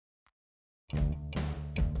This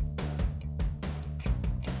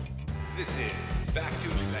is Back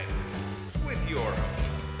to Excited with your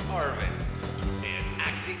hosts, Arvind and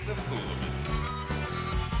Acting the Fool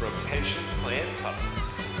from Pension Plan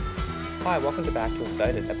Puppets. Hi, welcome to Back to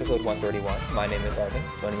Excited, episode 131. My name is Arvind.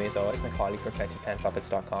 Joining me as always, my colleague from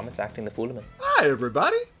PensionPlanPuppets.com. It's Acting the Foolaman. Hi,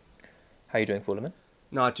 everybody. How you doing, Foolaman?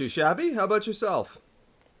 Not too shabby. How about yourself?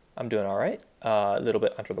 I'm doing all right. A little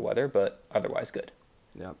bit under the weather, but otherwise good.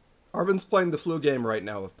 Yeah. Arvin's playing the flu game right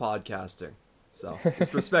now of podcasting. So,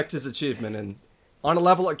 just respect his achievement and on a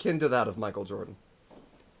level akin to that of Michael Jordan.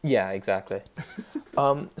 Yeah, exactly.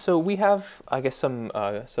 So we have, I guess, some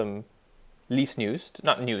Leafs news,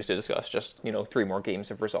 not news to discuss, just, 3 more games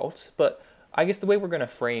of results. But I guess the way we're going to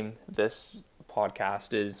frame this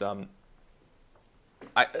podcast is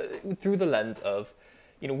through the lens of,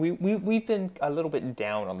 we've been a little bit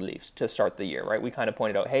down on the Leafs to start the year, right? We kind of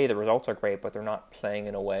pointed out, hey, the results are great, but they're not playing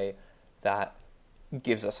in a way that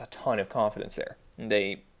gives us a ton of confidence there. And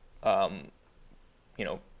they, kind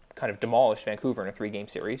of demolished Vancouver in a 3-game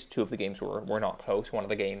series. 2 of the games were not close. One of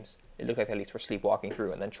the games, it looked like the Leafs were sleepwalking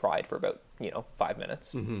through and then tried for about, 5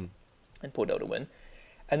 minutes and pulled out a win.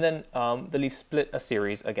 And then the Leafs split a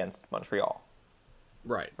series against Montreal.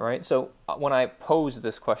 Right. So when I posed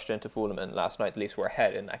this question to Foolaman last night, the Leafs were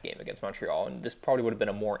ahead in that game against Montreal, and this probably would have been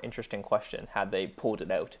a more interesting question had they pulled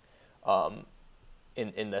it out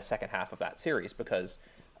in the second half of that series, because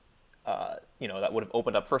that would have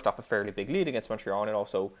opened up first off a fairly big lead against Montreal, and it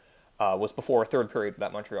also was before a third period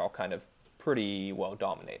that Montreal kind of pretty well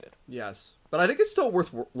dominated. Yes, but I think it's still worth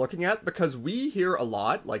looking at because we hear a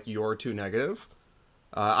lot like you're too negative.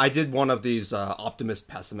 I did one of these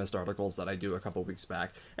optimist-pessimist articles that I do a couple weeks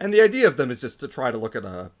back, and the idea of them is just to try to look at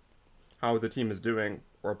how the team is doing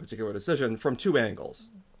or a particular decision from 2 angles.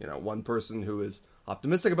 One person who is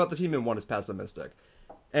optimistic about the team and one is pessimistic.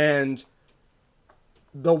 And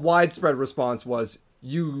the widespread response was,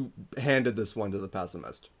 you handed this one to the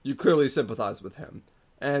pessimist. You clearly sympathize with him.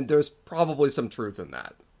 And there's probably some truth in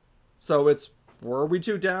that. So were we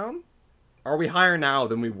too down? Are we higher now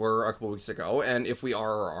than we were a couple weeks ago? And if we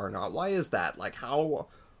are or are not, why is that? Like, how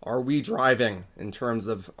are we driving in terms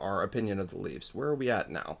of our opinion of the Leafs? Where are we at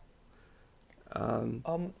now?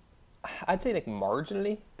 I'd say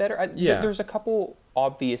marginally better. Yeah. There's a couple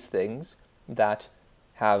obvious things that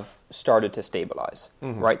have started to stabilize,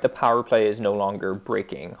 right? The power play is no longer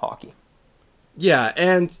breaking hockey. Yeah,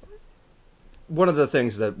 and one of the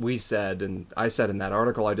things that we said, and I said in that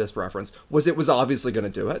article I just referenced, was it was obviously going to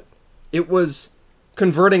do it. It was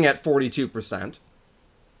converting at 42%,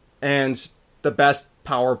 and the best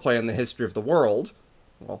power play in the history of the world,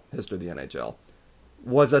 well, history of the NHL,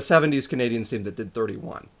 was a 70s Canadiens team that did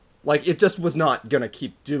 31. Like, it just was not going to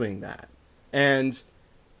keep doing that. And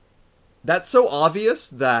that's so obvious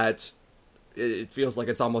that it feels like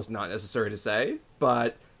it's almost not necessary to say,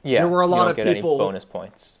 but there were a lot of people... You don't get any bonus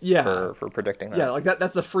points for predicting that. Yeah, like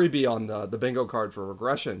that's a freebie on the bingo card for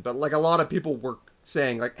regression. But like a lot of people were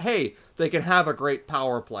saying, like, hey, they can have a great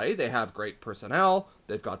power play. They have great personnel.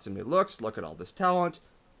 They've got some new looks. Look at all this talent.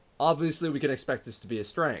 Obviously, we can expect this to be a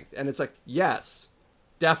strength. And it's like, yes,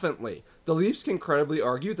 definitely. The Leafs can credibly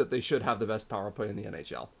argue that they should have the best power play in the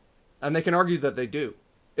NHL. And they can argue that they do.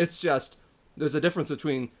 It's just, there's a difference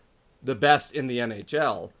between the best in the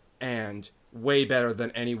NHL and way better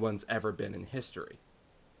than anyone's ever been in history.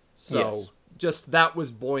 So, just that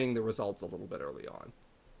was buoying the results a little bit early on.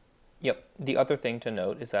 Yep. The other thing to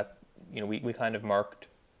note is that, we kind of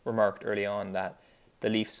remarked early on that the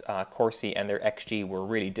Leafs' Corsi and their XG were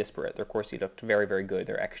really disparate. Their Corsi looked very, very good.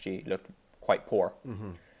 Their XG looked quite poor.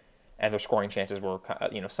 And their scoring chances were,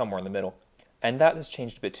 somewhere in the middle. And that has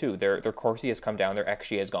changed a bit too. Their Corsi has come down. Their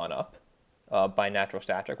XG has gone up by Natural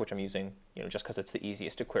Stat Trick, which I'm using, just because it's the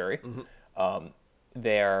easiest to query.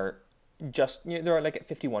 They're they're like at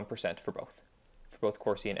 51% for both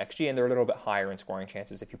Corsi and XG, and they're a little bit higher in scoring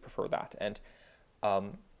chances if you prefer that. And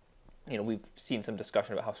we've seen some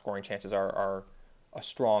discussion about how scoring chances are a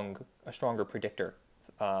stronger predictor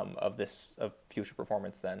of future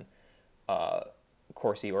performance than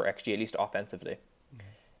Corsi or XG, at least offensively.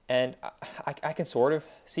 And I can sort of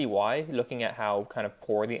see why, looking at how kind of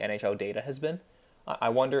poor the NHL data has been. I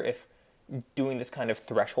wonder if doing this kind of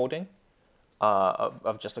thresholding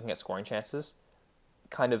of just looking at scoring chances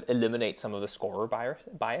kind of eliminates some of the scorer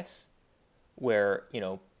bias, where,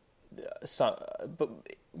 but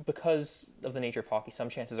because of the nature of hockey, some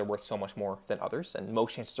chances are worth so much more than others, and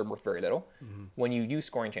most chances are worth very little. When you use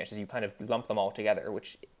scoring chances, you kind of lump them all together,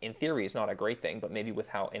 which in theory is not a great thing, but maybe with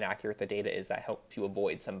how inaccurate the data is, that helps you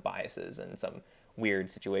avoid some biases and some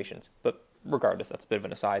weird situations. But regardless, that's a bit of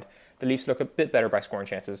an aside. The Leafs look a bit better by scoring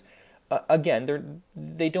chances. Again,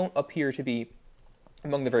 they don't appear to be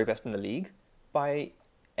among the very best in the league by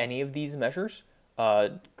any of these measures.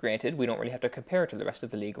 Granted, we don't really have to compare to the rest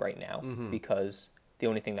of the league right now because the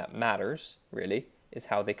only thing that matters, really, is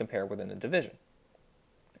how they compare within the division.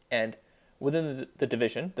 And within the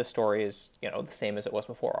division, the story is, the same as it was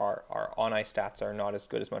before. Our on-ice stats are not as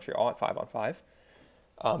good as Montreal at 5-on-5,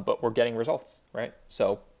 but we're getting results, right?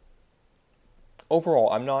 So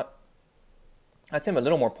overall, I'd say I'm a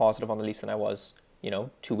little more positive on the Leafs than I was,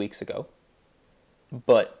 2 weeks ago.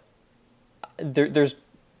 But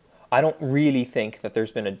I don't really think that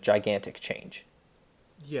there's been a gigantic change.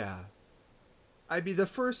 Yeah. The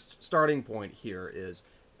first starting point here is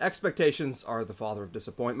expectations are the father of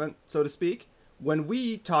disappointment, so to speak. When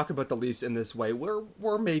we talk about the Leafs in this way,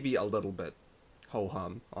 we're maybe a little bit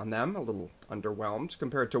ho-hum on them, a little underwhelmed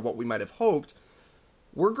compared to what we might have hoped.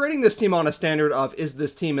 We're grading this team on a standard of, is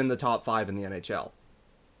this team in the top 5 in the NHL?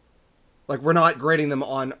 Like, we're not grading them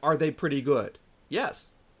on, are they pretty good? Yes.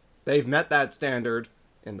 They've met that standard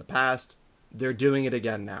in the past. They're doing it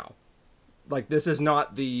again now. Like, this is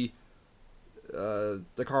not the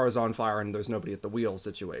car is on fire and there's nobody at the wheel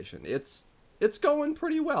situation. It's going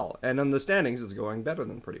pretty well. And in the standings, it's going better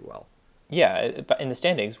than pretty well. Yeah, but in the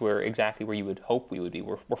standings, we're exactly where you would hope we would be.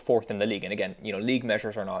 We're fourth in the league. And again, league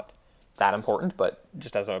measures are not that important, but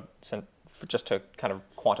just to kind of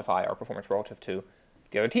quantify our performance relative to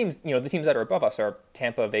the other teams, the teams that are above us are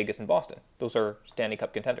Tampa, Vegas, and Boston. Those are Stanley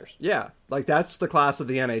Cup contenders. Yeah, like that's the class of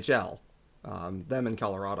the NHL. Them in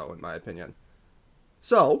Colorado, in my opinion.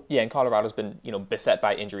 So yeah, and Colorado's been beset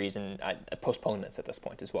by injuries and postponements at this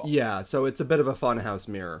point as well. Yeah, so it's a bit of a funhouse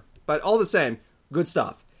mirror, but all the same, good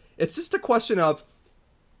stuff. It's just a question of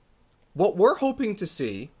what we're hoping to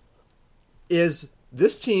see is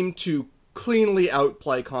this team to cleanly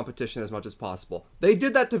outplay competition as much as possible. They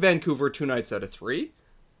did that to Vancouver 2 nights out of 3.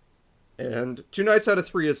 And 2 nights out of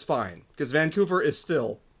 3 is fine, because Vancouver is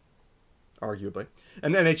still, arguably,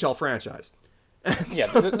 an NHL franchise. Yeah,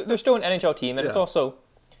 they're still an NHL team, and it's also...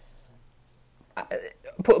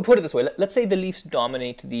 Put it this way, let's say the Leafs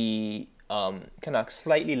dominate the Canucks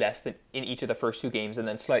slightly less than in each of the first 2 games, and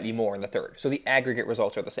then slightly more in the third. So the aggregate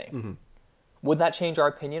results are the same. Mm-hmm. Would that change our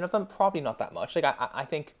opinion of them? Probably not that much. Like I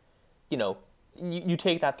think, you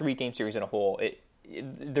take that 3-game series in a whole,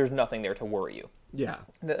 there's nothing there to worry you. Yeah.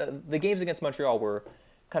 The games against Montreal were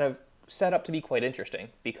kind of set up to be quite interesting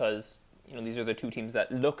because, these are the 2 teams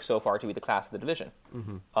that look so far to be the class of the division.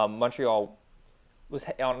 Mm-hmm. Montreal was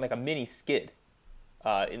on like a mini skid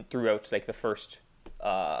throughout like the first,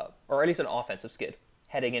 or at least an offensive skid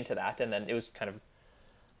heading into that, and then it was kind of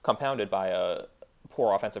compounded by a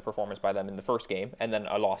poor offensive performance by them in the first game, and then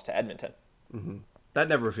a loss to Edmonton. Mm-hmm. That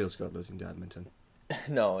never feels good, losing to Edmonton.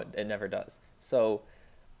 No, it never does. So,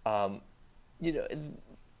 in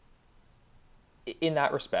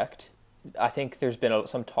that respect, I think there's been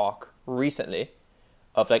some talk recently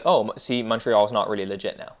of like, oh, see, Montreal's not really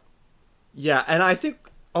legit now. Yeah, and I think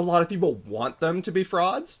a lot of people want them to be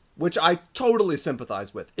frauds, which I totally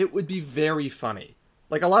sympathize with. It would be very funny.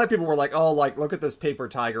 Like, a lot of people were like, oh, like, look at this paper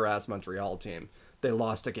tiger-ass Montreal team. They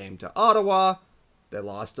lost a game to Ottawa. They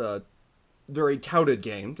lost a very touted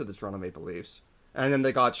game to the Toronto Maple Leafs. And then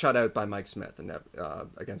they got shut out by Mike Smith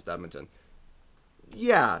against Edmonton.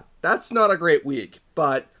 Yeah, that's not a great week.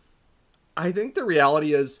 But I think the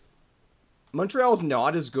reality is Montreal's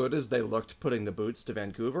not as good as they looked putting the boots to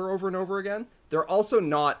Vancouver over and over again. They're also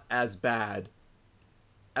not as bad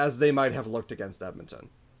as they might have looked against Edmonton.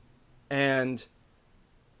 And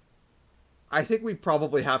I think we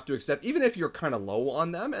probably have to accept, even if you're kind of low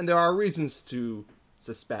on them, and there are reasons to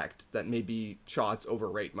suspect that maybe shots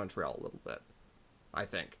overrate Montreal a little bit, I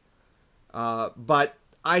think. But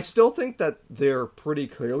I still think that they're pretty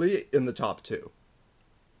clearly in the top 2.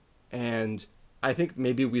 And I think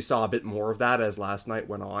maybe we saw a bit more of that as last night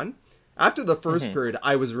went on. After the first period,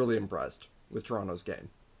 I was really impressed with Toronto's game.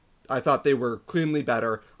 I thought they were cleanly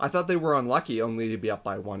better. I thought they were unlucky only to be up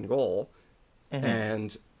by 1 goal. Mm-hmm.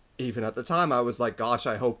 And even at the time, I was like, gosh,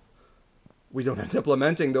 I hope we don't end up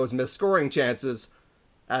lamenting those missed scoring chances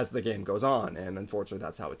as the game goes on. And unfortunately,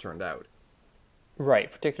 that's how it turned out.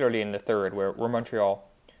 Right, particularly in the third, where Montreal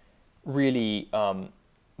really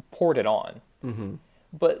poured it on. Mm-hmm.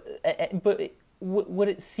 But what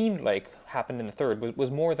it seemed like happened in the third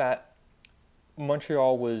was more that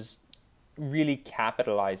Montreal was really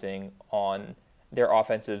capitalizing on their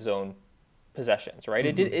offensive zone possessions, right?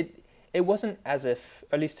 Mm-hmm. It wasn't as if,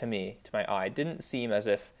 at least to me, to my eye, it didn't seem as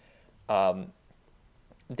if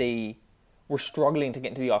they were struggling to get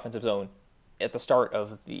into the offensive zone at the start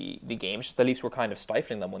of the game. It's just the Leafs were kind of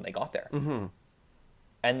stifling them when they got there. Mm-hmm.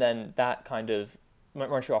 And then that kind of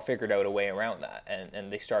Montreal figured out a way around that,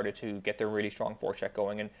 and they started to get their really strong forecheck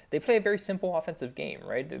going, and they play a very simple offensive game,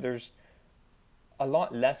 right? There's a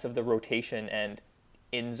lot less of the rotation and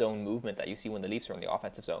in-zone movement that you see when the Leafs are in the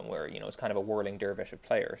offensive zone, where, it's kind of a whirling dervish of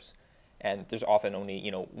players, and there's often only,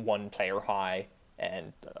 one player high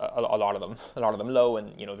and a lot of them low,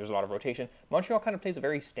 and, there's a lot of rotation. Montreal kind of plays a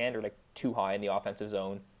very standard, like, too high in the offensive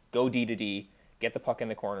zone, go D to D, get the puck in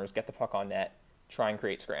the corners, get the puck on net, try and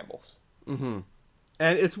create scrambles. Mm-hmm.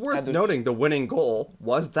 And it's worth noting the winning goal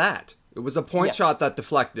was that. It was a point shot that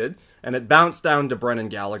deflected, and it bounced down to Brendan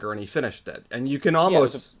Gallagher, and he finished it. And you can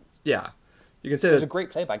almost, you can say it was a great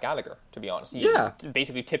play by Gallagher, to be honest. He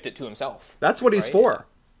basically tipped it to himself. That's what he's for.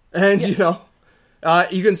 And, you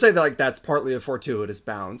can say that, like, that's partly a fortuitous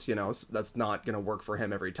bounce, that's not going to work for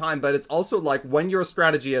him every time. But it's also like when your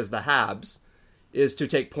strategy as the Habs is to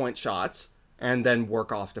take point shots and then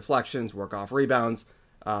work off deflections, work off rebounds,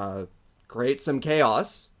 create some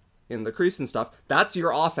chaos in the crease and stuff, that's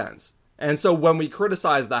your offense. And so when we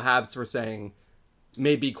criticize the Habs for saying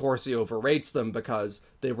maybe Corsi overrates them because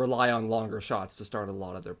they rely on longer shots to start a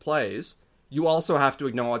lot of their plays, you also have to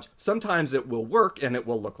acknowledge sometimes it will work and it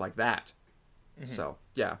will look like that. Mm-hmm. So,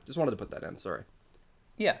 just wanted to put that in, sorry.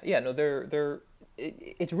 No,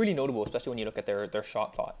 it's really notable, especially when you look at their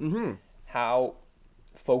shot plot, how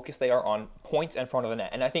focused they are on points in front of the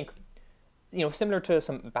net. And I think, similar to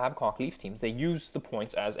some Babcock Leafs teams, they use the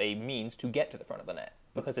points as a means to get to the front of the net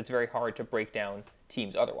because it's very hard to break down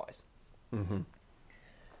teams otherwise. Mm-hmm.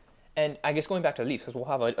 And I guess going back to the Leafs, because we'll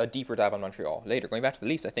have a deeper dive on Montreal later, going back to the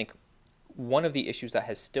Leafs, I think one of the issues that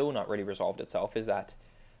has still not really resolved itself is that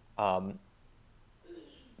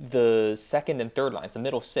the second and third lines, the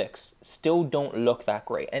middle six, still don't look that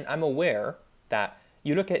great. And I'm aware that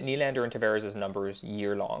you look at Nylander and Tavares' numbers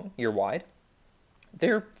year-wide,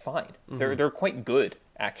 they're fine. Mm-hmm. They're quite good,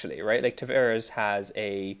 actually, right? Like, Tavares has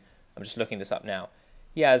I'm just looking this up now.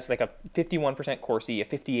 He has like a 51% Corsi, a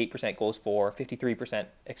 58% goals for, 53%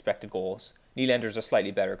 expected goals. Nylander's are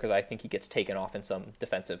slightly better because I think he gets taken off in some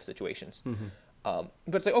defensive situations. Mm-hmm.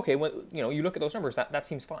 But it's like, okay, when you look at those numbers, that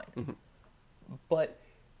seems fine. Mm-hmm. But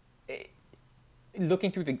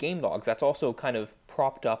looking through the game logs, that's also kind of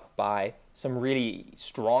propped up by some really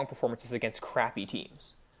strong performances against crappy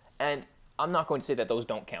teams. And I'm not going to say that those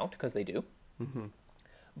don't count, because they do. Mm-hmm.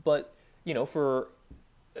 But,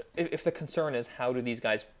 if the concern is how do these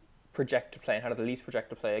guys project to play, and how do the Leafs project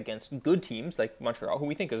to play against good teams like Montreal, who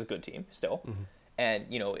we think is a good team still, and,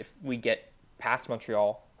 if we get past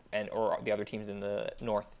Montreal or the other teams in the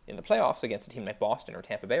North in the playoffs against a team like Boston or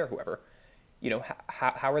Tampa Bay or whoever,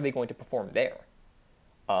 how are they going to perform there?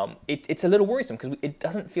 It's a little worrisome because it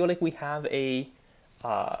doesn't feel like we have a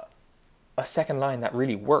second line that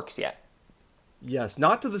really works yet. Yes,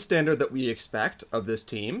 not to the standard that we expect of this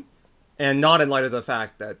team, and not in light of the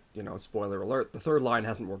fact that, spoiler alert, the third line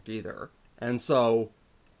hasn't worked either. And so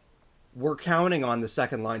we're counting on the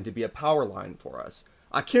second line to be a power line for us,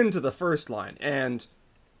 akin to the first line. And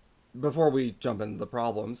before we jump into the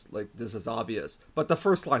problems, like, this is obvious, but the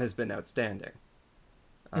first line has been outstanding.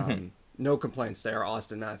 No complaints there.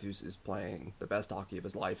 Austin Matthews is playing the best hockey of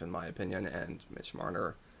his life, in my opinion, and Mitch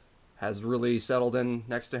Marner has really settled in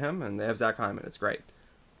next to him, and they have Zach Hyman. It's great.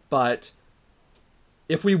 But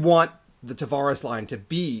if we want the Tavares line to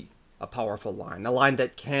be a powerful line, a line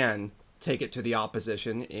that can take it to the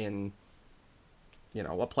opposition in,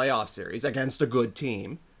 a playoff series against a good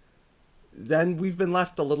team, then we've been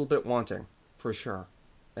left a little bit wanting, for sure.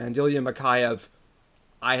 And Ilya Mikheyev,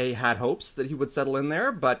 I had hopes that he would settle in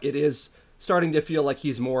there, but it is starting to feel like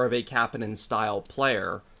he's more of a Kapanen-style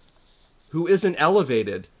player who isn't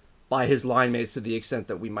elevated by his line mates to the extent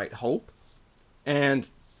that we might hope. And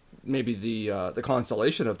maybe the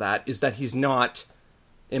consolation of that is that he's not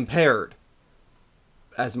impaired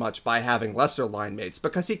as much by having lesser line mates,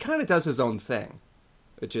 because he kind of does his own thing,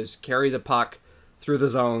 which is carry the puck through the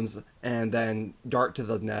zones and then dart to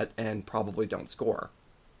the net and probably don't score.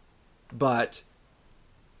 But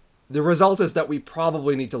the result is that we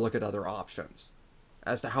probably need to look at other options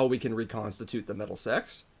as to how we can reconstitute the middle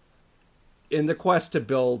six in the quest to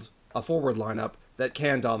build a forward lineup that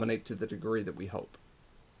can dominate to the degree that we hope.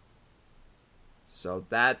 So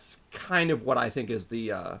that's kind of what I think is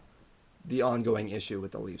the ongoing issue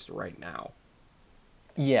with the Leafs right now.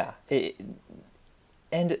 Yeah.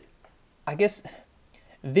 And I guess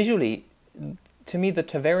visually, to me, the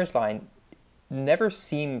Tavares line never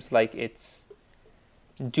seems like it's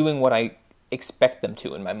doing what I expect them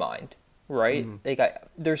to in my mind, right? Mm-hmm. Like,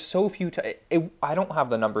 there's so few... I don't have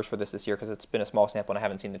the numbers for this year because it's been a small sample and I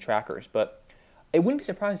haven't seen the trackers, but I wouldn't be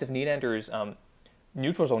surprised if Nylander's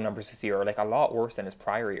neutral zone numbers this year are like a lot worse than his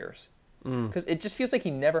prior years. because it just feels like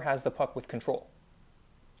he never has the puck with control.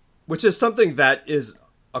 Which is something that is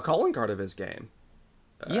a calling card of his game.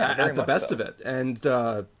 Yeah, very at the much best so. of it. And,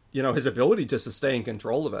 his ability to sustain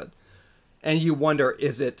control of it. And you wonder,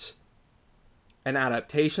 is it an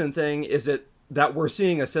adaptation thing? Is it that we're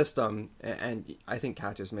seeing a system? And I think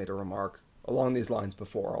Katja's made a remark along these lines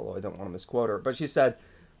before, although I don't want to misquote her. But she said,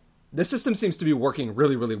 this system seems to be working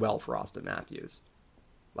really, really well for Austin Matthews.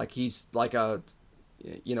 Like he's like a,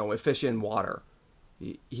 a fish in water.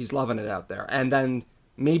 He's loving it out there. And then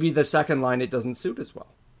maybe the second line, it doesn't suit as well.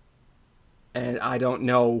 And I don't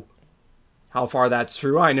know how far that's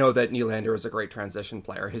true. I know that Nylander is a great transition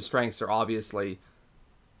player. His strengths are obviously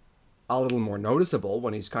a little more noticeable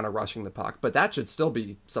when he's kind of rushing the puck, but that should still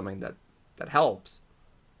be something that helps.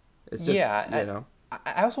 It's just, I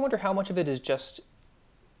also wonder how much of it is just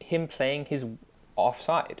him playing his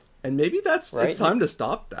offside. And maybe it's time to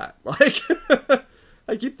stop that. Like,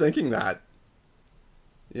 I keep thinking that.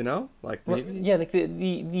 Maybe. Yeah, like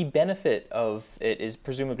the benefit of it is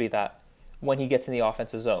presumably that when he gets in the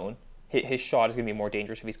offensive zone, his shot is going to be more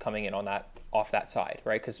dangerous if he's coming in off that side,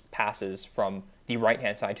 right? Because passes from the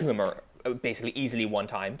right-hand side to him are basically easily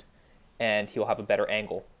one-timed, and he'll have a better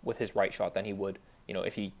angle with his right shot than he would,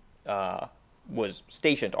 if he was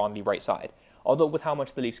stationed on the right side. Although with how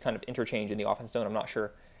much the Leafs kind of interchange in the offensive zone, I'm not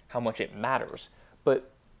sure how much it matters.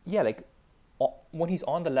 But yeah, like when he's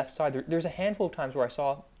on the left side, there's a handful of times where I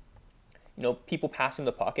saw, people pass him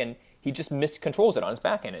the puck and he just miscontrols it on his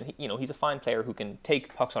backhand. And he's a fine player who can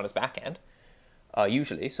take pucks on his backhand,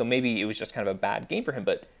 usually. So maybe it was just kind of a bad game for him.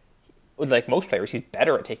 But like most players, he's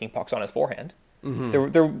better at taking pucks on his forehand.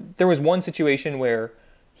 Mm-hmm. There was one situation where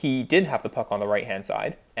he did have the puck on the right-hand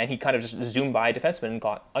side, and he kind of just zoomed by a defenseman and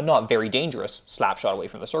got a not very dangerous slap shot away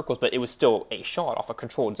from the circles, but it was still a shot off a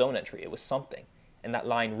controlled zone entry. It was something. And that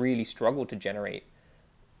line really struggled to generate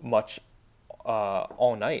much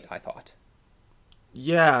all night, I thought.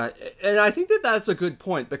 Yeah, and I think that's a good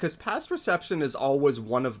point, because pass reception is always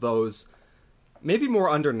one of those maybe more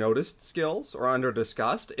under-noticed skills or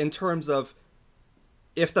under-discussed in terms of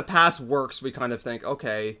if the pass works, we kind of think,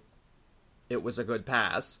 okay, it was a good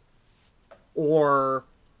pass. Or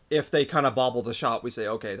if they kind of bobble the shot, we say,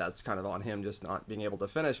 okay, that's kind of on him just not being able to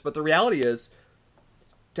finish. But the reality is,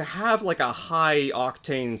 to have like a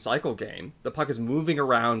high-octane cycle game, the puck is moving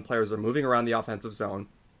around, players are moving around the offensive zone.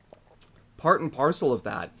 Part and parcel of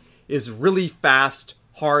that is really fast,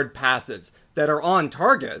 hard passes that are on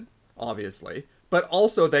target, obviously, but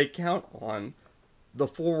also they count on the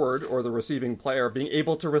forward or the receiving player being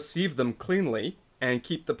able to receive them cleanly and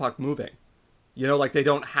keep the puck moving. Like they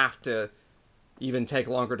don't have to even take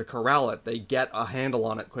longer to corral it. They get a handle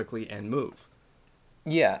on it quickly and move.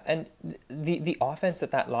 Yeah, and the offense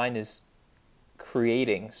that line is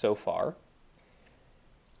creating so far,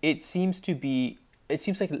 it seems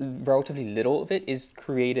like relatively little of it is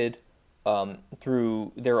created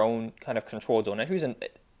through their own kind of controlled zone entries, and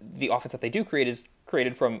the offense that they do create is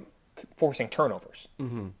created from forcing turnovers,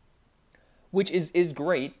 which is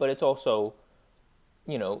great, but it's also,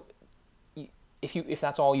 if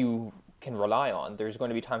that's all you can rely on, there's going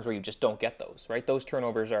to be times where you just don't get those, right? Those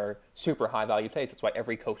turnovers are super high value plays. That's why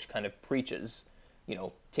every coach kind of preaches,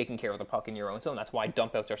 taking care of the puck in your own zone. That's why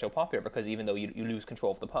dump outs are so popular, because even though you lose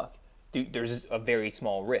control of the puck, there's a very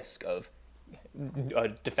small risk of a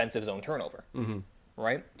defensive zone turnover,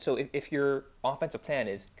 right? So if your offensive plan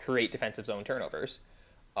is create defensive zone turnovers,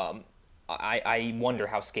 I wonder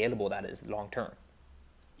how scalable that is long term.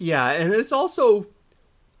 Yeah, and it's also,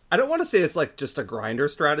 I don't want to say it's like just a grinder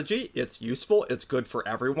strategy. It's useful, it's good for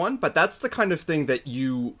everyone, but that's the kind of thing that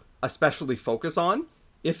you especially focus on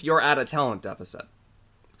if you're at a talent deficit.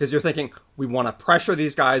 Because you're thinking, we want to pressure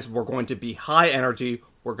these guys, we're going to be high energy,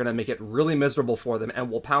 we're going to make it really miserable for them, and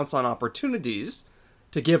we'll pounce on opportunities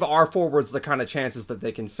to give our forwards the kind of chances that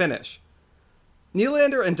they can finish.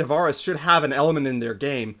 Nylander and Tavares should have an element in their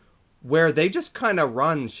game where they just kind of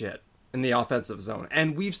run shit in the offensive zone,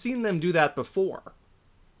 and we've seen them do that before.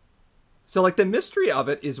 So, like, the mystery of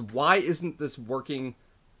it is, why isn't this working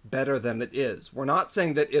better than it is? We're not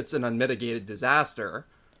saying that it's an unmitigated disaster.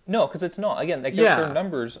 No, because it's not. Again, like their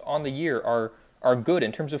numbers on the year are good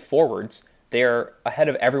in terms of forwards. They're ahead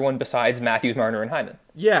of everyone besides Matthews, Marner, and Hyman.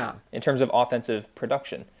 Yeah. In terms of offensive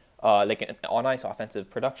production, like on-ice offensive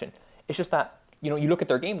production. It's just that, you look at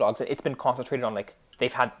their game logs, it's been concentrated on, like, they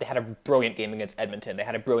had a brilliant game against Edmonton, they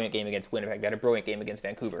had a brilliant game against Winnipeg, they had a brilliant game against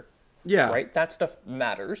Vancouver. Yeah. Right? That stuff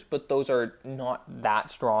matters, but those are not that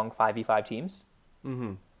strong 5v5 teams.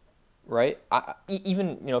 Mm-hmm. Right?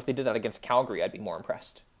 Even, if they did that against Calgary, I'd be more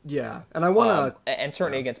impressed. Yeah, and I want to... and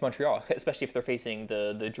certainly against Montreal, especially if they're facing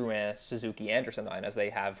the Drouin, Suzuki, Anderson line, as they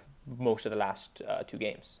have most of the last 2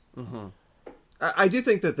 games. I do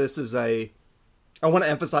think that this is I want to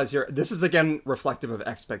emphasize here, this is again reflective of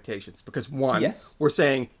expectations. Because one, Yes. we're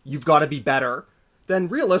saying you've got to be better than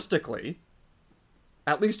realistically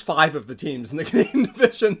at least 5 of the teams in the Canadian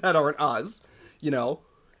division that aren't us,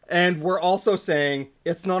 And we're also saying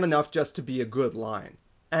it's not enough just to be a good line.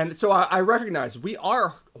 And so I recognize we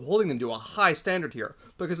are holding them to a high standard here,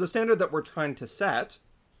 because the standard that we're trying to set,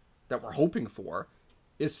 that we're hoping for,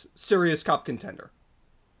 is serious cup contender.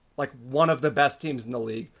 Like one of the best teams in the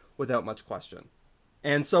league without much question.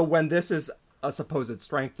 And so when this is a supposed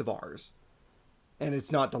strength of ours, and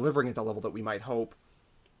it's not delivering at the level that we might hope,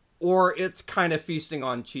 or it's kind of feasting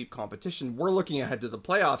on cheap competition, we're looking ahead to the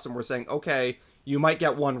playoffs and we're saying, okay, you might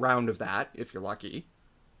get one round of that if you're lucky.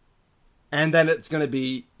 And then it's going to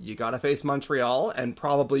be, you got to face Montreal, and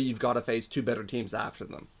probably you've got to face 2 better teams after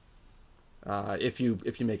them. If you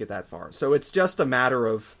make it that far. So it's just a matter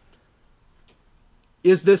of,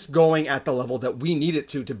 is this going at the level that we need it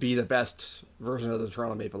to be the best version of the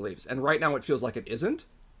Toronto Maple Leafs? And right now it feels like it isn't.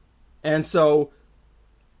 And so,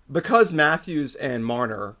 because Matthews and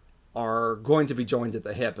Marner are going to be joined at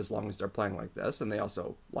the hip as long as they're playing like this, and they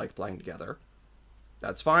also like playing together,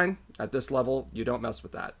 that's fine. At this level, you don't mess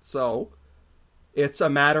with that. So, it's a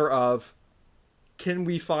matter of, can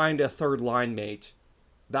we find a third line mate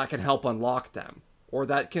that can help unlock them? Or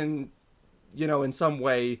that can, in some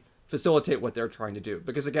way facilitate what they're trying to do?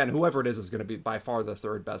 Because again, whoever it is going to be by far the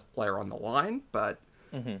third best player on the line. But,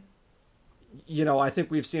 I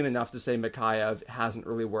think we've seen enough to say Mikheyev hasn't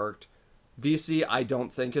really worked. VC, I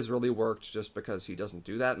don't think has really worked just because he doesn't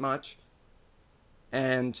do that much.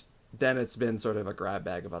 And then it's been sort of a grab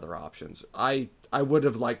bag of other options. I would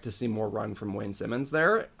have liked to see more run from Wayne Simmons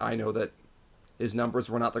there. I know that his numbers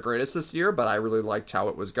were not the greatest this year, but I really liked how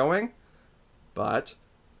it was going. But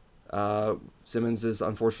Simmons is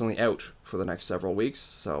unfortunately out for the next several weeks,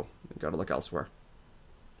 so we've got to look elsewhere.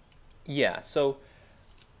 Yeah, so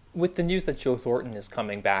with the news that Joe Thornton is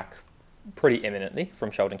coming back pretty imminently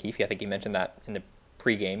from Sheldon Keefe, I think he mentioned that in the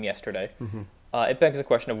pregame yesterday, it begs the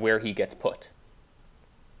question of where he gets put.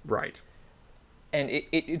 Right. And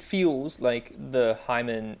it feels like the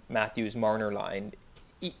Hyman-Matthews-Marner line,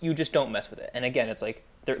 you just don't mess with it. And again, it's like,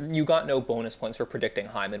 you got no bonus points for predicting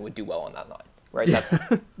Hyman would do well on that line, right? Yeah.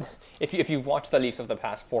 That's, if you've watched the Leafs of the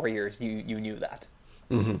past 4 years, you knew that.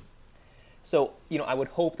 So, I would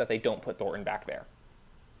hope that they don't put Thornton back there.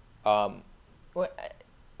 Although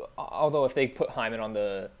if they put Hyman on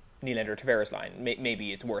the Nylander-Tavares line,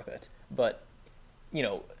 maybe it's worth it. But,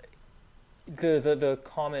 the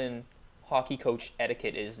common hockey coach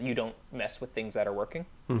etiquette is you don't mess with things that are working.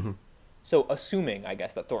 So assuming, I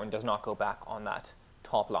guess, that Thornton does not go back on that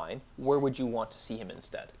top line, where would you want to see him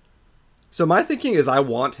instead? So my thinking is I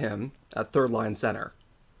want him at third line center.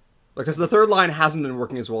 Because the third line hasn't been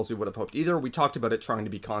working as well as we would have hoped either. We talked about it trying to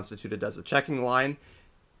be constituted as a checking line.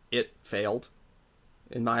 It failed,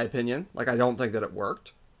 in my opinion. I don't think that it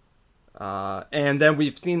worked. And then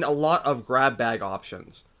we've seen a lot of grab bag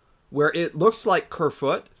options, where it looks like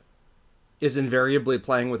Kerfoot is invariably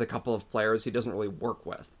playing with a couple of players he doesn't really work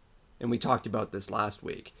with. And we talked about this last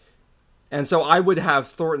week. And so I would have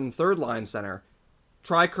Thornton third line center,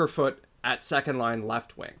 try Kerfoot at second line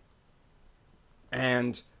left wing.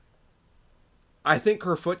 And I think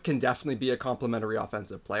Kerfoot can definitely be a complementary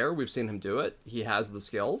offensive player. We've seen him do it. He has the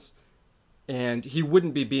skills. And he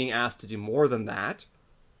wouldn't be being asked to do more than that.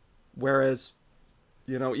 Whereas,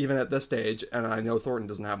 even at this stage, and I know Thornton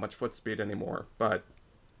doesn't have much foot speed anymore, but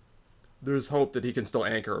there's hope that he can still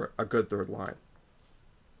anchor a good third line.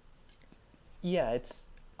 Yeah, it's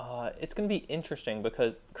going to be interesting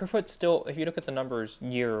because Kerfoot still, if you look at the numbers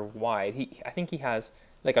year wide, I think he has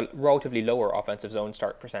a relatively lower offensive zone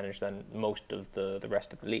start percentage than most of the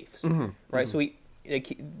rest of the Leafs, right? So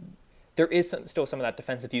there is still some of that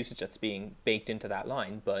defensive usage that's being baked into that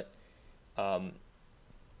line, but do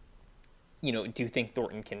you think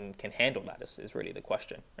Thornton can handle that? Is really the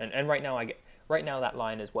question. And right now that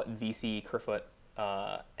line is what, VC, Kerfoot,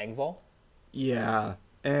 Engvall. Yeah,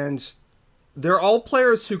 and they're all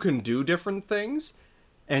players who can do different things,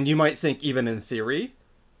 and you might think even in theory,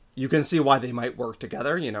 you can see why they might work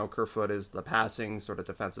together. Kerfoot is the passing sort of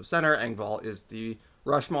defensive center, Engvall is the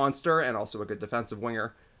rush monster and also a good defensive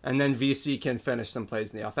winger, and then VC can finish some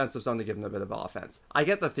plays in the offensive zone to give them a bit of offense. I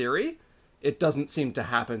get the theory. It doesn't seem to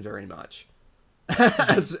happen very much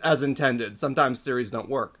as intended. Sometimes theories don't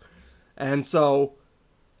work. And so,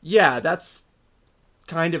 yeah, that's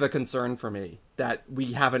kind of a concern for me, that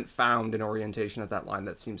we haven't found an orientation at that line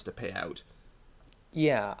that seems to pay out.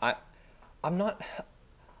 Yeah, I'm not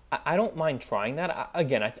I don't mind trying that.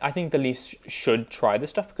 Again, I think the Leafs should try this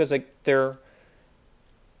stuff because like they're,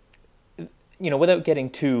 without getting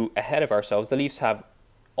too ahead of ourselves, the Leafs have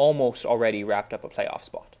almost already wrapped up a playoff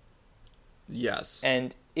spot. Yes.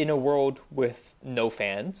 And in a world with no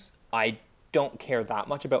fans, I don't care that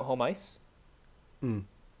much about home ice.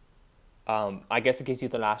 I guess it gives you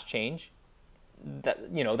the last change.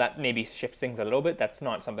 That maybe shifts things a little bit. That's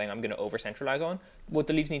not something I'm going to over centralize on. What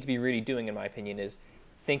the Leafs need to be really doing, in my opinion, is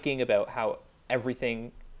thinking about how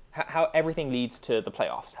everything leads to the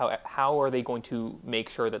playoffs. How are they going to make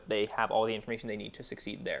sure that they have all the information they need to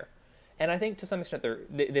succeed there? And I think to some extent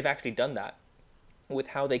they've actually done that with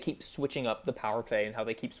how they keep switching up the power play and how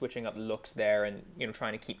they keep switching up looks there and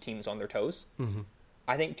trying to keep teams on their toes. Mm-hmm.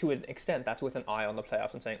 I think to an extent that's with an eye on the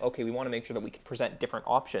playoffs and saying, okay, we want to make sure that we can present different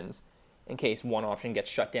options in case one option gets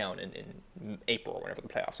shut down in April or whenever the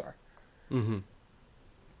playoffs are. Mm-hmm.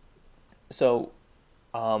 So,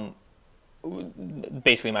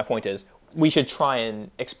 basically my point is we should try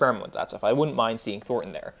and experiment with that stuff. I wouldn't mind seeing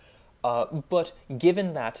Thornton there. But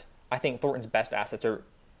given that I think Thornton's best assets are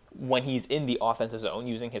when he's in the offensive zone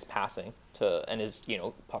using his passing and his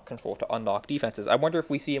puck control to unlock defenses, I wonder if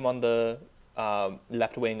we see him on the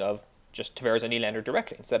left wing of just Tavares and Nylander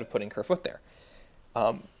directly instead of putting Kerfoot there.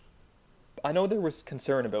 I know there was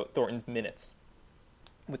concern about Thornton's minutes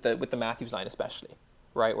with the Matthews line especially,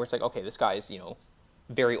 right? Where it's like, okay, this guy's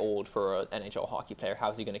very old for an NHL hockey player.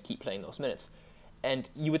 How's he going to keep playing those minutes? And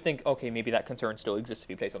you would think, okay, maybe that concern still exists if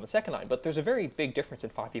he plays on the second line, but there's a very big difference in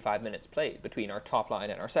 5v5 minutes played between our top line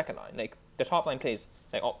and our second line. Like the top line plays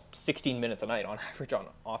 16 minutes a night on average on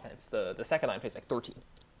offense. The second line plays 13.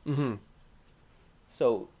 Mm-hmm.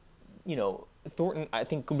 So, Thornton I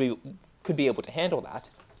think could be able to handle that,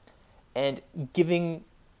 and giving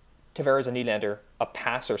Tavares and Nylander a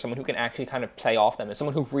passer, someone who can actually kind of play off them, and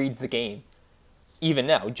someone who reads the game, even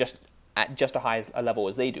now, just at just a high a level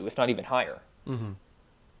as they do, if not even higher.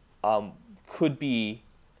 Mm-hmm. Could be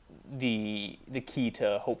the key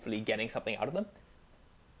to hopefully getting something out of them.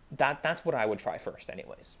 That's what I would try first,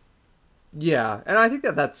 anyways. Yeah, and I think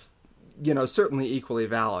that's certainly equally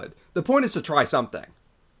valid. The point is to try something,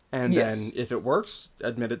 and yes. Then if it works,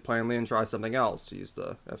 admit it plainly and try something else, to use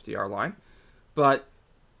the FTR line. But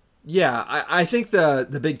yeah, I think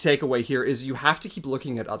the big takeaway here is you have to keep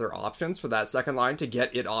looking at other options for that second line to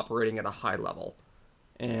get it operating at a high level.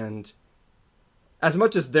 And as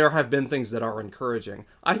much as there have been things that are encouraging,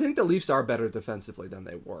 I think the Leafs are better defensively than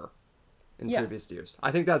they were in previous years.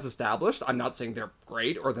 I think that's established. I'm not saying they're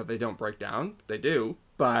great or that they don't break down. They do.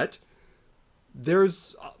 But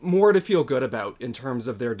there's more to feel good about in terms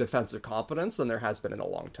of their defensive competence than there has been in a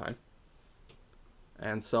long time.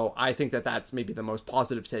 And so I think that that's maybe the most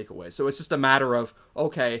positive takeaway. So it's just a matter of,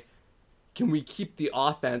 okay, can we keep the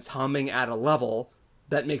offense humming at a level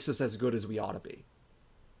that makes us as good as we ought to be?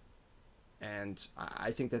 And I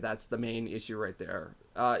think that that's the main issue right there.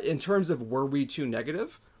 In terms of were we too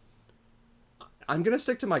negative, I'm going to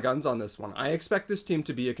stick to my guns on this one. I expect this team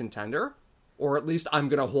to be a contender, or at least I'm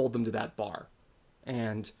going to hold them to that bar.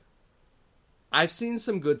 And I've seen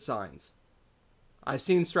some good signs. I've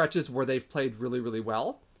seen stretches where they've played really, really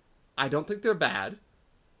well. I don't think they're bad.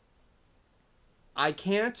 I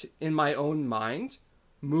can't, in my own mind,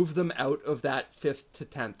 move them out of that 5th to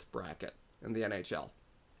 10th bracket in the NHL.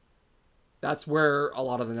 That's where a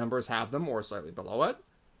lot of the numbers have them, or slightly below it.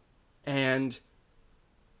 And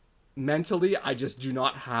mentally, I just do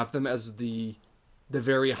not have them as the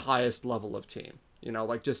very highest level of team.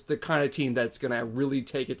 Just the kind of team that's going to really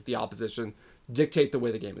take it to the opposition, dictate the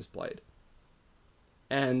way the game is played.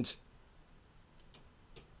 And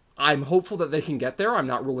I'm hopeful that they can get there. I'm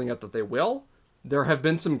not ruling out that they will. There have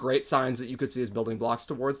been some great signs that you could see as building blocks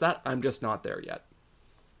towards that. I'm just not there yet.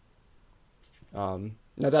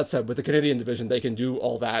 Now, that said, with the Canadian division, they can do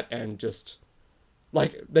all that and just,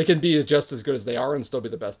 they can be just as good as they are and still be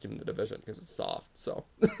the best team in the division because it's soft, so.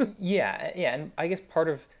 Yeah, and I guess part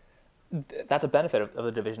of that's a benefit of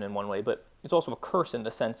the division in one way, but it's also a curse in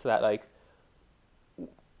the sense that,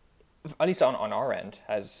 at least on our end,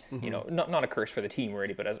 as not a curse for the team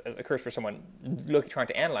really, but as a curse for someone trying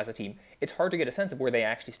to analyze a team, it's hard to get a sense of where they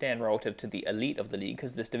actually stand relative to the elite of the league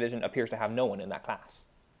because this division appears to have no one in that class.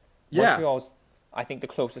 Yeah. Montreal's, I think, the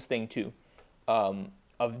closest thing to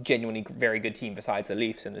of genuinely very good team besides the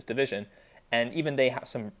Leafs in this division, and even they have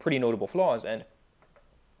some pretty notable flaws. And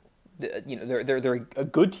they're a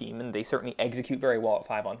good team, and they certainly execute very well at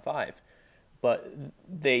 5-on-5. But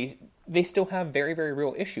they still have very, very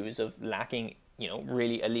real issues of lacking,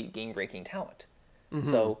 really elite game-breaking talent. Mm-hmm.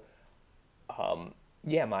 So,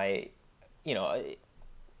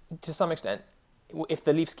 to some extent, if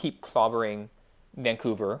the Leafs keep clobbering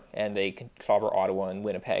Vancouver and they can clobber Ottawa and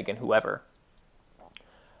Winnipeg and whoever,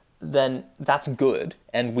 then that's good,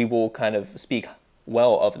 and we will kind of speak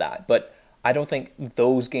well of that. But I don't think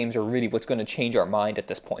those games are really what's going to change our mind at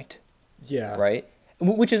this point. Yeah. Right?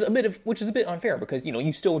 Which is a bit unfair because,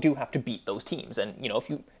 you still do have to beat those teams. And, if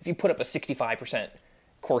you put up a 65%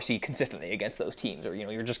 Corsi consistently against those teams, or,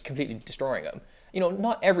 you're just completely destroying them.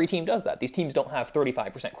 Not every team does that. These teams don't have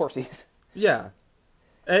 35% Corsis. Yeah.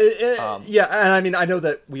 Yeah, and I mean, I know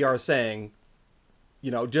that we are saying,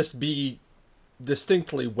 just be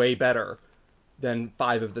distinctly way better than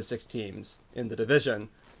 5 of the 6 teams in the division,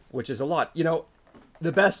 which is a lot.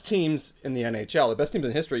 The best teams in the NHL, the best teams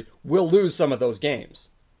in history, will lose some of those games.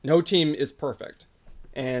 No team is perfect.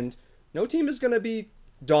 And no team is going to be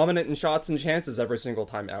dominant in shots and chances every single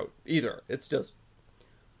time out either. It's just,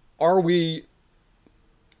 are we,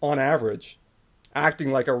 on average,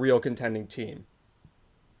 acting like a real contending team?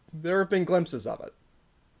 There have been glimpses of it,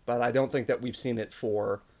 but I don't think that we've seen it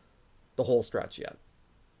for the whole stretch yet.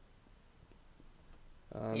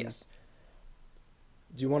 Yes.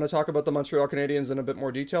 Do you want to talk about the Montreal Canadiens in a bit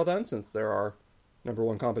more detail then, since they're our number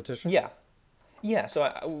 1 competition? Yeah. Yeah,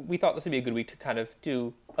 so we thought this would be a good week to kind of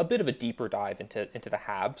do a bit of a deeper dive into the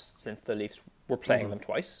Habs, since the Leafs were playing them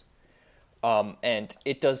twice. And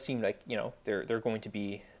it does seem like, they're going to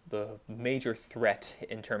be the major threat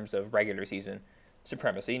in terms of regular season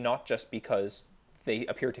supremacy, not just because they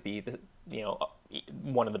appear to be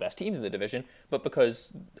one of the best teams in the division, but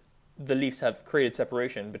because the Leafs have created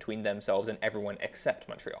separation between themselves and everyone except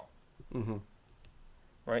Montreal. Mm-hmm.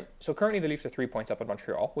 Right? So currently the Leafs are 3 points up on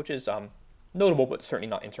Montreal, which is notable, but certainly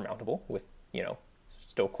not insurmountable, with,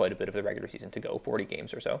 still quite a bit of the regular season to go, 40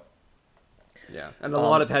 games or so. Yeah, and a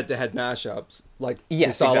lot of head-to-head mashups, like yes,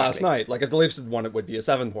 we saw exactly. last night. Like, if the Leafs had won, it would be a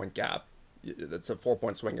 7-point gap. It's a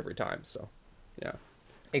 4-point swing every time, so, yeah.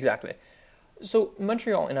 Exactly. So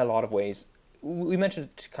Montreal, in a lot of ways, we mentioned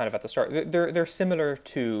it kind of at the start, they're similar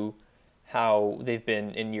to how they've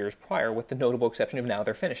been in years prior, with the notable exception of now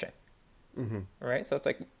they're finishing. Mm-hmm. Right? So it's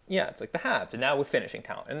like the Habs, and now with finishing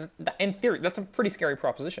talent. And in theory, that's a pretty scary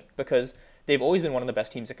proposition, because they've always been one of the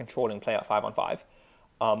best teams at controlling play at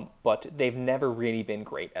 5-on-5, but they've never really been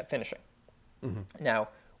great at finishing. Mm-hmm. Now,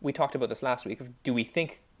 we talked about this last week. Do we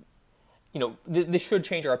think, this should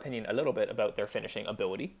change our opinion a little bit about their finishing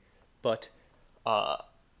ability, but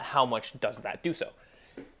how much does that do so?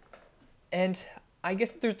 And I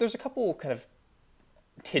guess there's a couple kind of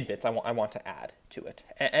tidbits I want to add to it.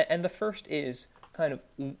 And the first is kind of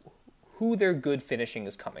who their good finishing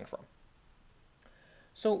is coming from.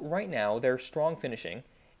 So right now, their strong finishing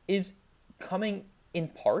is coming in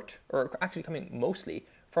part, or actually coming mostly,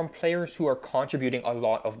 from players who are contributing a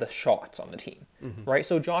lot of the shots on the team, right?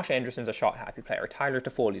 So Josh Anderson's a shot-happy player. Tyler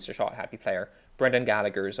Toffoli's a shot-happy player. Brendan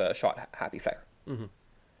Gallagher's a shot-happy player. Mm-hmm.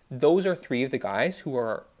 Those are 3 of the guys who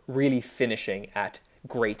are really finishing at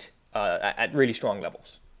great, at really strong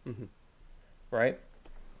levels, right?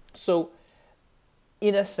 So,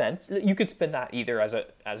 in a sense, you could spin that either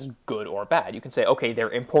as good or bad. You can say, okay, they're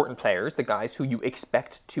important players. The guys who you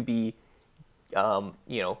expect to be,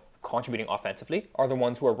 contributing offensively are the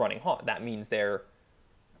ones who are running hot. That means they're,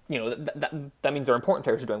 that means they're important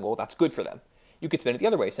players who are doing well. That's good for them. You could spin it the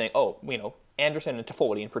other way, saying, Anderson and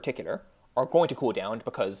Toffoli in particular are going to cool down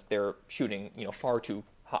because they're shooting, far too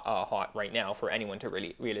hot right now for anyone to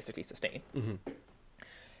really realistically sustain. Mm-hmm.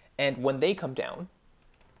 And when they come down,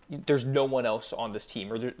 there's no one else on this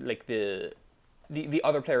team, or the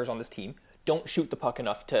other players on this team don't shoot the puck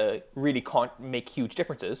enough to really make huge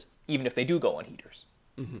differences, even if they do go on heaters.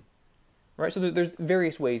 Mm-hmm. Right, so there's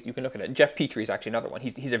various ways you can look at it. Jeff Petrie is actually another one.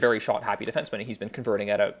 He's a very shot-happy defenseman, and he's been converting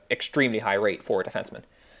at an extremely high rate for a defenseman.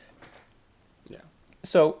 Yeah.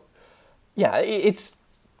 So, yeah, it's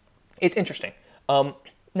interesting.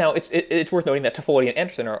 Now, it's worth noting that Toffoli and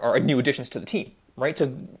Anderson are new additions to the team, right?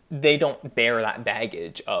 So they don't bear that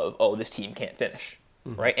baggage of, this team can't finish,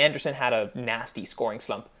 right? Anderson had a nasty scoring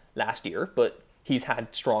slump last year, but he's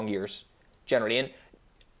had strong years generally. And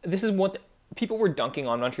this is what people were dunking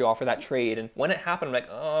on Montreal for that trade. And when it happened, I'm like,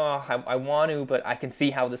 I want to, but I can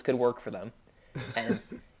see how this could work for them. And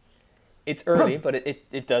it's early, but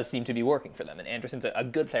it does seem to be working for them. And Anderson's a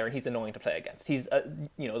good player, and he's annoying to play against. He's the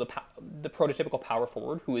prototypical power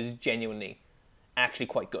forward who is genuinely actually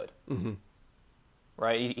quite good. Mm-hmm.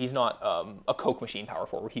 Right? He's not a Coke machine power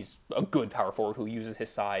forward. He's a good power forward who uses his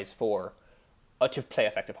size to play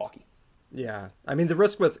effective hockey. Yeah. I mean, the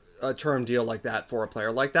risk with a term deal like that for a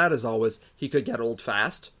player like that is always he could get old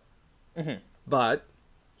fast. Mm-hmm. But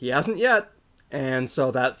he hasn't yet. And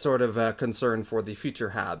so that's sort of a concern for the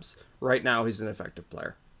future Habs. Right now, he's an effective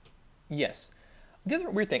player. Yes. The other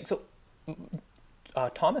weird thing, so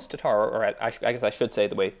Thomas Tatar, or I guess I should say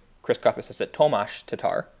the way Chris Cuthbert says it, Tomasz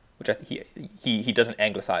Tatar, which he doesn't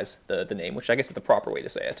anglicize the name, which I guess is the proper way to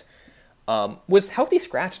say it, was healthy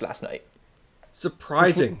scratched last night.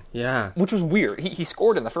 Surprising, yeah. Which was weird. He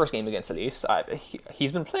scored in the first game against the Leafs.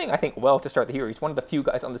 He's been playing, I think, well to start the year. He's one of the few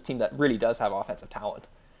guys on this team that really does have offensive talent.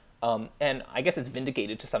 And I guess it's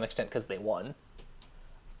vindicated to some extent because they won.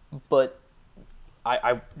 But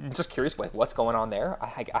I'm just curious what's going on there.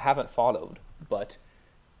 I haven't followed, but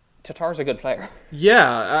Tatar's a good player.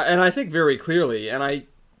 Yeah, and I think very clearly, and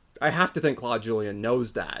I have to think Claude Julien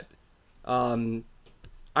knows that.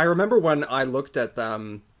 I remember when I looked at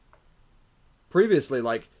them previously,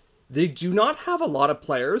 like, they do not have a lot of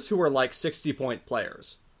players who are like 60-point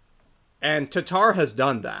players. And Tatar has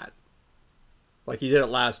done that. Like, he did it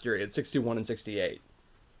last year. He had 61 and 68.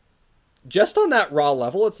 Just on that raw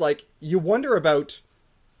level, it's like, you wonder about,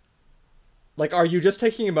 like, are you just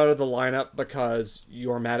taking him out of the lineup because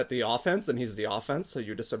you're mad at the offense and he's the offense, so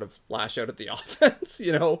you just sort of lash out at the offense,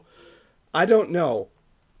 you know? I don't know.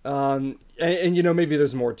 And you know, maybe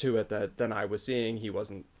there's more to it than I was seeing. He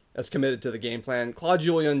wasn't as committed to the game plan. Claude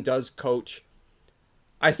Julien does coach,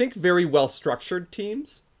 I think, very well-structured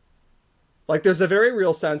teams. Like, there's a very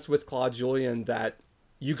real sense with Claude Julien that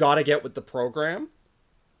you got to get with the program.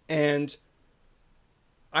 And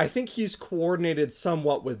I think he's coordinated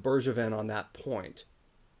somewhat with Bergevin on that point,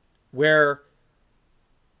 where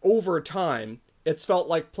over time, it's felt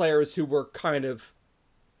like players who were kind of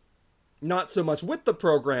not so much with the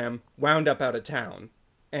program wound up out of town,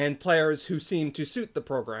 and players who seemed to suit the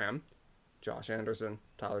program, Josh Anderson,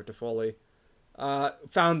 Tyler Toffoli,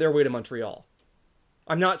 found their way to Montreal.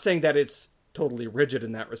 I'm not saying that it's totally rigid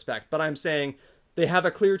in that respect, but I'm saying they have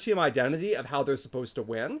a clear team identity of how they're supposed to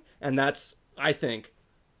win, and that's, I think,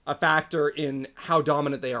 a factor in how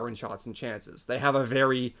dominant they are in shots and chances. They have a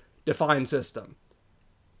very defined system.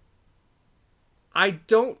 I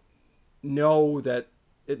don't know that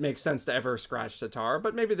it makes sense to ever scratch Tatar,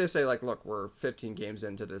 but maybe they say, like, look, we're 15 games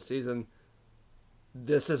into this season.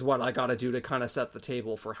 This is what I got to do to kind of set the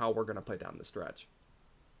table for how we're going to play down the stretch.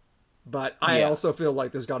 But I also feel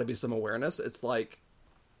like there's got to be some awareness. It's like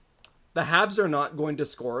the Habs are not going to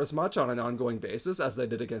score as much on an ongoing basis as they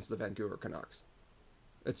did against the Vancouver Canucks.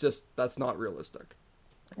 It's just, that's not realistic.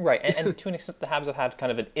 Right, and to an extent, the Habs have had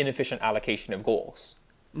kind of an inefficient allocation of goals,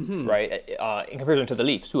 right? In comparison to the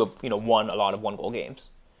Leafs, who have won a lot of one-goal games.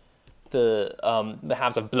 The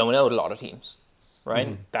Habs have blown out a lot of teams,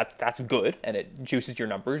 right? That's good, and it juices your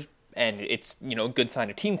numbers, and it's a good sign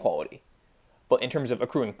of team quality. But in terms of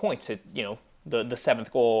accruing points, the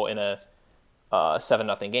seventh goal in a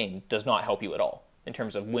 7-0 game does not help you at all in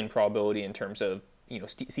terms of win probability, in terms of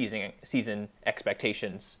season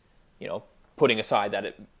expectations. Putting aside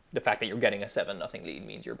that the fact that you're getting a 7-0 lead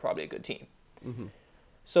means you're probably a good team.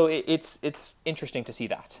 So it's interesting to see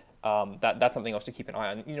that. That's something else to keep an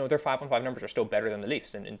eye on. Their 5-on-5 numbers are still better than the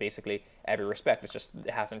Leafs in basically every respect. It's just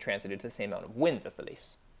it hasn't translated to the same amount of wins as the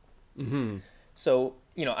Leafs. So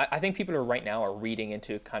I think people right now are reading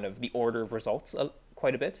into kind of the order of results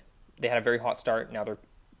quite a bit. They had a very hot start. Now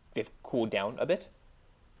they've cooled down a bit,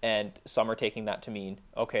 and some are taking that to mean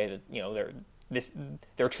okay that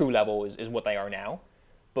their true level is what they are now.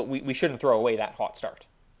 But we shouldn't throw away that hot start.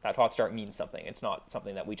 That hot start means something. It's not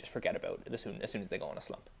something that we just forget about as soon as they go on a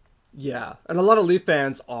slump. Yeah, and a lot of Leaf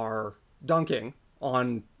fans are dunking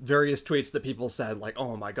on various tweets that people said, like,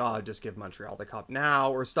 oh my God, just give Montreal the cup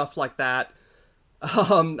now, or stuff like that.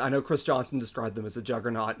 I know Chris Johnson described them as a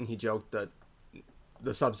juggernaut, and he joked that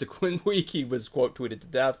the subsequent week he was, quote, tweeted to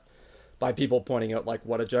death by people pointing out, like,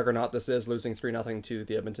 what a juggernaut this is, losing 3-0 to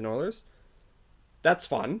the Edmonton Oilers. That's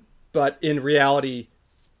fun, but in reality,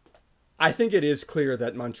 I think it is clear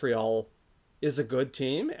that Montreal is a good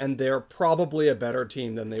team, and they're probably a better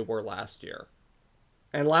team than they were last year.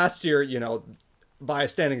 And last year, by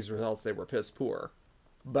standings results, they were piss poor.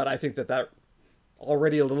 But I think that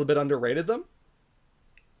already a little bit underrated them.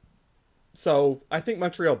 So I think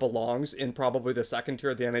Montreal belongs in probably the second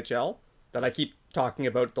tier of the NHL that I keep talking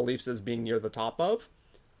about the Leafs as being near the top of.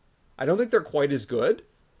 I don't think they're quite as good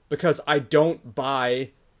because I don't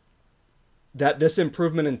buy that this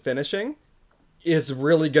improvement in finishing is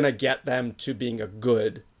really going to get them to being a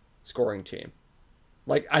good scoring team.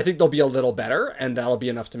 Like, I think they'll be a little better, and that'll be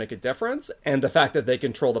enough to make a difference. And the fact that they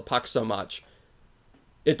control the puck so much,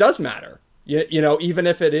 it does matter. Even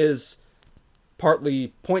if it is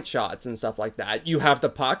partly point shots and stuff like that, you have the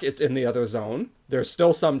puck, it's in the other zone. There's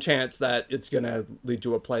still some chance that it's going to lead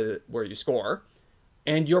to a play where you score.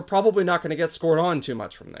 And you're probably not going to get scored on too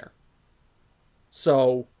much from there.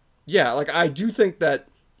 So, yeah, like, I do think that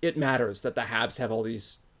it matters that the Habs have all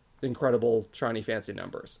these incredible, shiny, fancy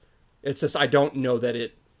numbers. It's just I don't know that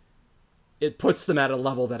it puts them at a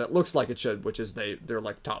level that it looks like it should, which is they're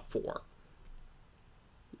like top 4.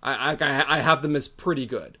 I have them as pretty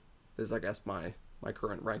good, is I guess my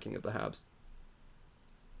current ranking of the Habs.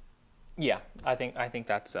 Yeah, I think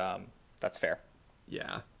that's fair.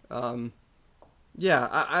 Yeah. Yeah,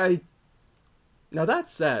 I now that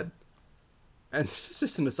said, and this is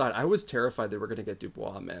just an aside, I was terrified they were going to get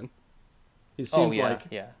Dubois, man. He seemed like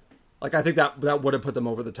I think that would have put them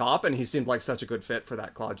over the top, and he seemed like such a good fit for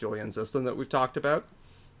that Claude Julien system that we've talked about.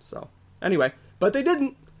 So, anyway, but they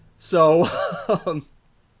didn't. So,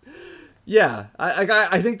 yeah,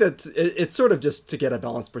 I think that it's sort of just to get a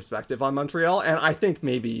balanced perspective on Montreal, and I think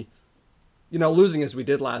maybe, losing as we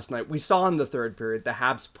did last night, we saw in the third period, the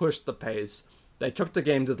Habs pushed the pace. They took the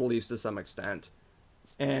game to the Leafs to some extent.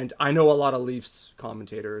 And I know a lot of Leafs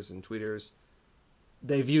commentators and tweeters,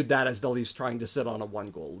 they viewed that as the Leafs trying to sit on a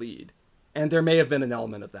 1-goal lead. And there may have been an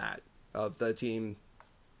element of that, of the team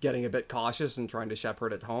getting a bit cautious and trying to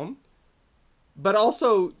shepherd at home. But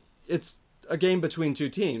also, it's a game between two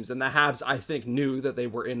teams, and the Habs, I think, knew that they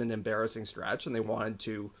were in an embarrassing stretch, and they wanted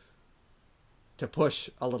to push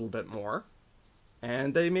a little bit more,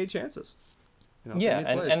 and they made chances. And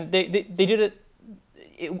they did it.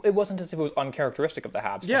 It wasn't as if it was uncharacteristic of the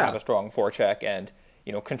Habs to have a strong forecheck and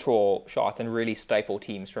control shots and really stifle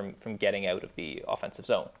teams from getting out of the offensive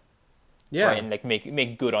zone. Yeah, right? And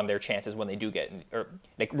make good on their chances when they do get or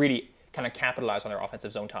really kind of capitalize on their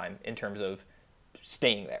offensive zone time in terms of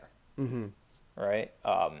staying there. Mm-hmm. Right.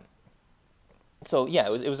 So yeah,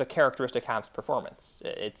 it was a characteristic Habs performance.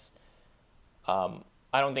 It's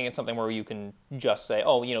I don't think it's something where you can just say,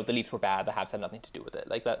 oh, the Leafs were bad, the Habs had nothing to do with it.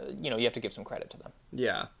 Like that, you have to give some credit to them.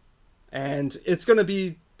 Yeah. And it's going to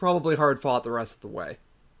be probably hard fought the rest of the way.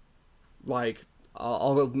 Like,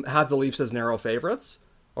 I'll have the Leafs as narrow favorites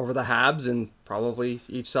over the Habs in probably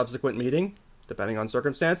each subsequent meeting, depending on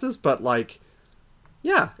circumstances. But,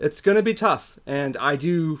 yeah, it's going to be tough. And I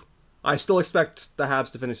still expect the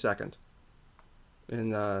Habs to finish second in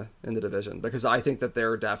the division, because I think that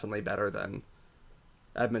they're definitely better than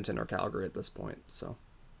Edmonton or Calgary at this point. So,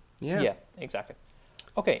 yeah. Yeah, exactly.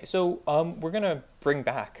 Okay, so we're gonna bring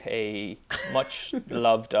back a much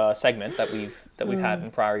loved segment that we've had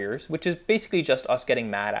in prior years, which is basically just us getting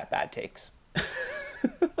mad at bad takes.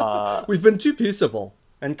 We've been too peaceable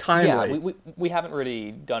and kindly. Yeah, we haven't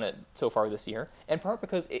really done it so far this year, in part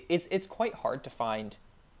because it's quite hard to find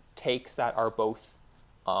takes that are both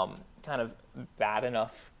kind of bad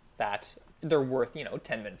enough that they're worth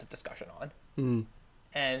 10 minutes of discussion on. Mm.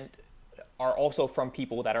 And are also from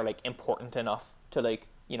people that are important enough to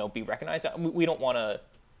be recognized. We don't want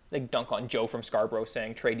to dunk on Joe from Scarborough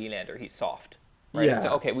saying trade Nylander, he's soft, right? Yeah. So,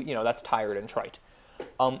 okay, that's tired and trite.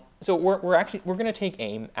 So we're going to take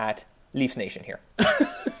aim at Leafs Nation here.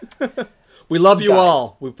 We love you Guys,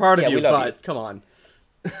 all. We're part of you, but you. Come on.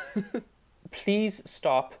 Please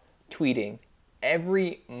stop tweeting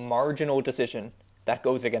every marginal decision that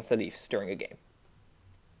goes against the Leafs during a game.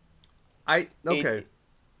 Okay.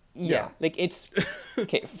 It's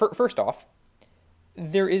okay. First off,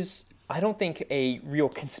 there is, I don't think, a real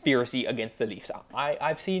conspiracy against the Leafs.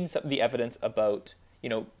 I've seen some of the evidence about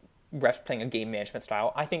refs playing a game management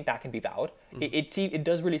style. I think that can be valid. Mm-hmm. It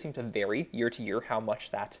does really seem to vary year to year how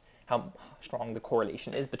strong the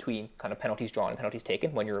correlation is between kind of penalties drawn and penalties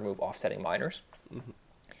taken when you remove offsetting minors. Mm-hmm.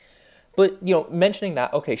 But mentioning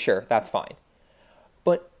that, okay, sure, that's fine.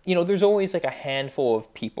 But there's always a handful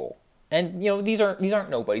of people. And these aren't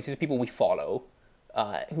nobodies. These are people we follow,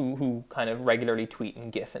 who kind of regularly tweet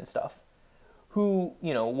and GIF and stuff, who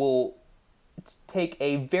will take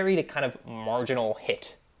a very kind of marginal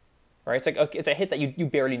hit, right? It's a hit that you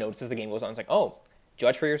barely notice as the game goes on. It's oh,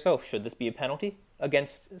 judge for yourself. Should this be a penalty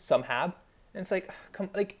against some Hab? And it's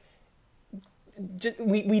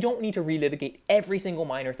we don't need to relitigate every single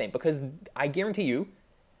minor thing, because I guarantee you,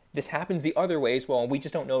 this happens the other way as well, and we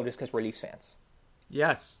just don't notice because we're Leafs fans.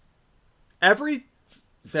 Yes. Every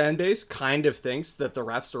fan base kind of thinks that the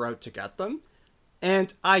refs are out to get them,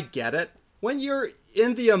 and I get it. When you're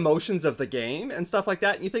in the emotions of the game and stuff like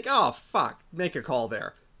that, and you think, oh, fuck, make a call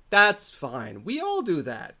there. That's fine. We all do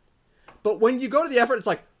that. But when you go to the effort, it's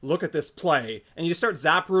look at this play, and you start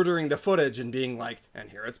zaprootering the footage and being and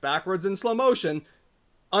here it's backwards in slow motion,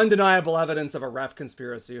 undeniable evidence of a ref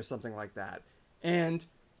conspiracy or something like that. And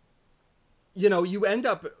you end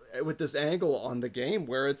up with this angle on the game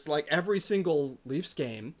where it's every single Leafs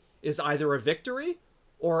game is either a victory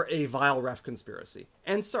or a vile ref conspiracy.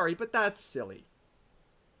 And sorry, but that's silly.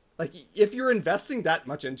 If you're investing that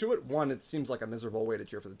much into it, one, it seems like a miserable way to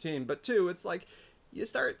cheer for the team. But two, it's you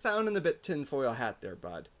start sounding a bit tinfoil hat there,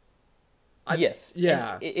 bud. Yes.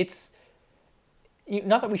 Yeah. And it's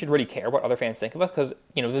not that we should really care what other fans think of us, because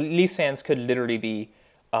the Leafs fans could literally be,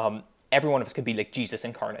 every one of us could be like Jesus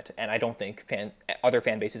incarnate, and I don't think other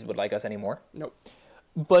fan bases would like us anymore. Nope.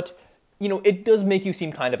 But it does make you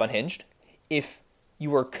seem kind of unhinged if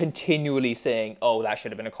you are continually saying, "Oh, that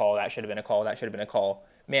should have been a call. That should have been a call. That should have been a call."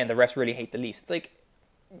 Man, the refs really hate the Leafs. It's like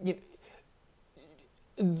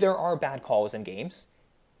there are bad calls in games.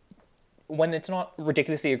 When it's not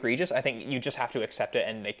ridiculously egregious, I think you just have to accept it,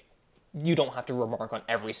 and you don't have to remark on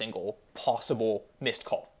every single possible missed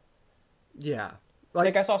call. Yeah.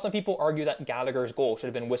 Like I saw some people argue that Gallagher's goal should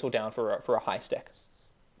have been whistled down for a high stick.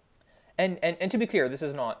 And to be clear, this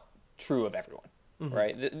is not true of everyone,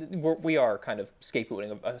 right? We are kind of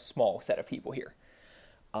scapegoating a small set of people here.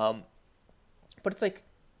 But it's like,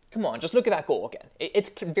 come on, just look at that goal again. It's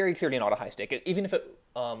very clearly not a high stick. Even if it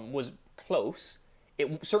was close,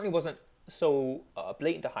 it certainly wasn't so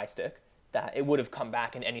blatant a high stick that it would have come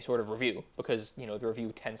back in any sort of review, because the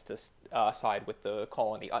review tends to side with the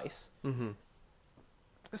call on the ice. Mm-hmm.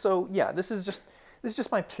 So yeah, this is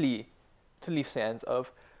just my plea to Leafs fans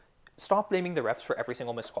of stop blaming the refs for every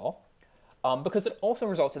single missed call, because it also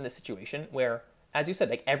results in this situation where, as you said,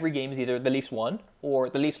 like every game is either the Leafs won or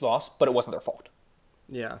the Leafs lost, but it wasn't their fault.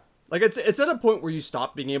 Yeah, like it's at a point where you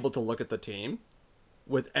stop being able to look at the team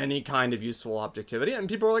with any kind of useful objectivity, and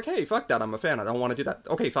people are like, "Hey, fuck that! I'm a fan. I don't want to do that."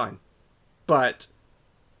 Okay, fine, but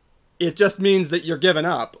it just means that you're giving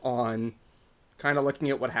up on kind of looking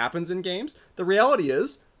at what happens in games. The reality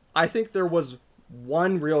is, I think there was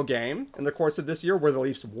one real game in the course of this year where the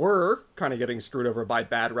Leafs were kind of getting screwed over by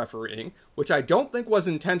bad refereeing, which I don't think was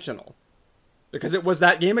intentional, because it was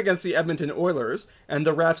that game against the Edmonton Oilers, and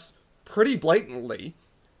the refs pretty blatantly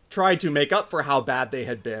tried to make up for how bad they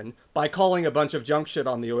had been by calling a bunch of junk shit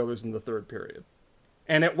on the Oilers in the third period.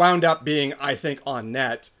 And it wound up being, I think, on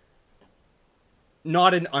net,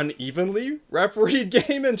 not an unevenly refereed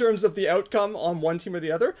game in terms of the outcome on one team or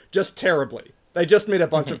the other, just terribly. They just made a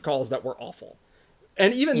bunch of calls that were awful.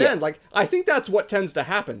 And even then, I think that's what tends to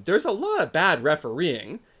happen. There's a lot of bad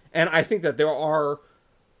refereeing, and I think that there are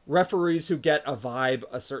referees who get a vibe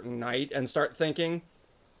a certain night and start thinking,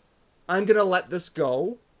 I'm going to let this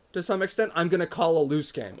go to some extent. I'm going to call a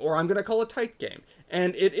loose game, or I'm going to call a tight game.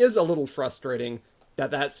 And it is a little frustrating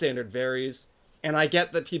that standard varies. And I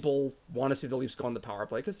get that people want to see the Leafs go on the power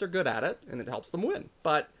play because they're good at it and it helps them win.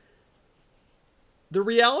 But the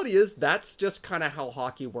reality is that's just kind of how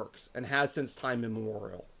hockey works and has since time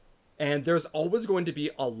immemorial. And there's always going to be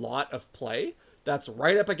a lot of play that's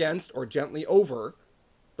right up against or gently over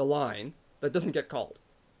the line that doesn't get called.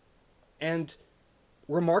 And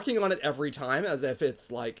remarking on it every time as if it's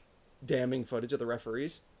like damning footage of the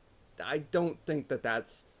referees, I don't think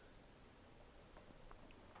that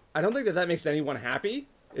makes anyone happy.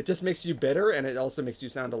 It just makes you bitter, and it also makes you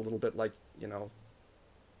sound a little bit like,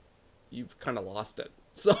 you've kind of lost it.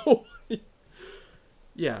 So,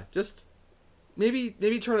 yeah, just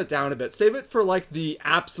maybe turn it down a bit. Save it for, like, the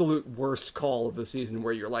absolute worst call of the season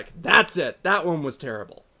where you're like, that's it, that one was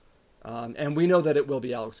terrible. And we know that it will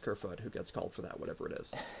be Alex Kerfoot who gets called for that, whatever it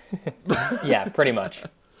is. Yeah, pretty much.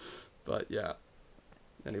 But, yeah.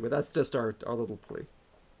 Anyway, that's just our little plea.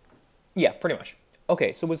 Yeah, pretty much.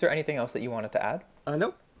 Okay, so was there anything else that you wanted to add?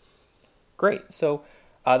 Nope. Great. So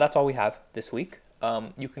that's all we have this week.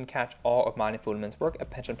 You can catch all of mine and Fuleman's work at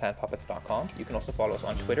pensionplanpuppets.com. You can also follow us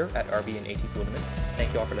on Twitter at RB and AT Fuleman.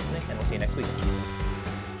 Thank you all for listening, and we'll see you next week.